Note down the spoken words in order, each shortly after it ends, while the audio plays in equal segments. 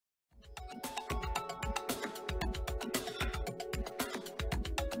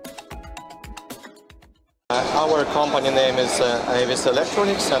Our company name is Avel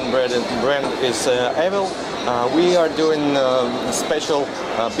Electronics and brand is Avel. We are doing special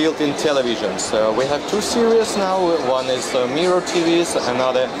built-in televisions. We have two series now. One is mirror TVs,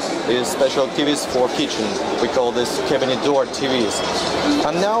 another is special TVs for kitchen. We call this cabinet door TVs.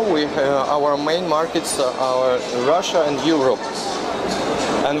 And now our main markets are Russia and Europe.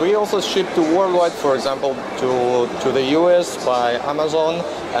 And we also ship to worldwide, for example, to the US by Amazon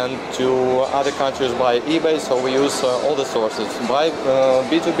and to other countries by eBay. So we use all the sources by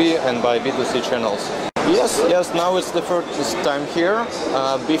B2B and by B2C channels. Yes, now it's the first time here.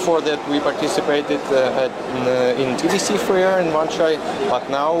 Before that we participated in TDC fair in Vanchai, but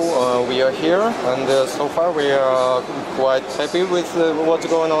now we are here, and so far we are quite happy with what's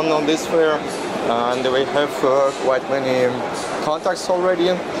going on this fair, and we have quite many contacts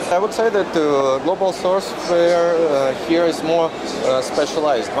already. I would say that global source fair here is more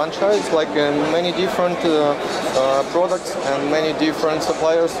specialized. Vanchai is like many different products, and many different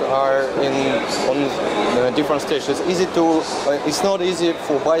suppliers are on different stages. It's not easy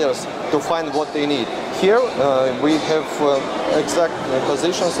for buyers to find what they need. Here we have exact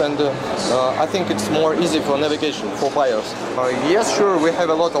positions, and I think it's more easy for navigation for buyers. Yes, sure, we have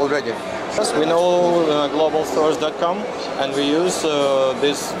a lot already. Yes, we know globalstores.com, and we use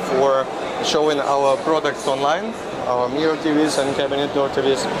this for showing our products online, our mirror TVs and cabinet door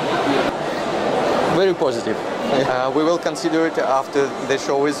TVs. Very positive. We will consider it after the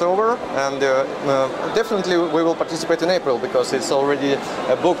show is over, and definitely we will participate in April because it's already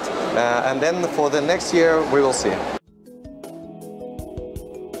booked, and then for the next year we will see.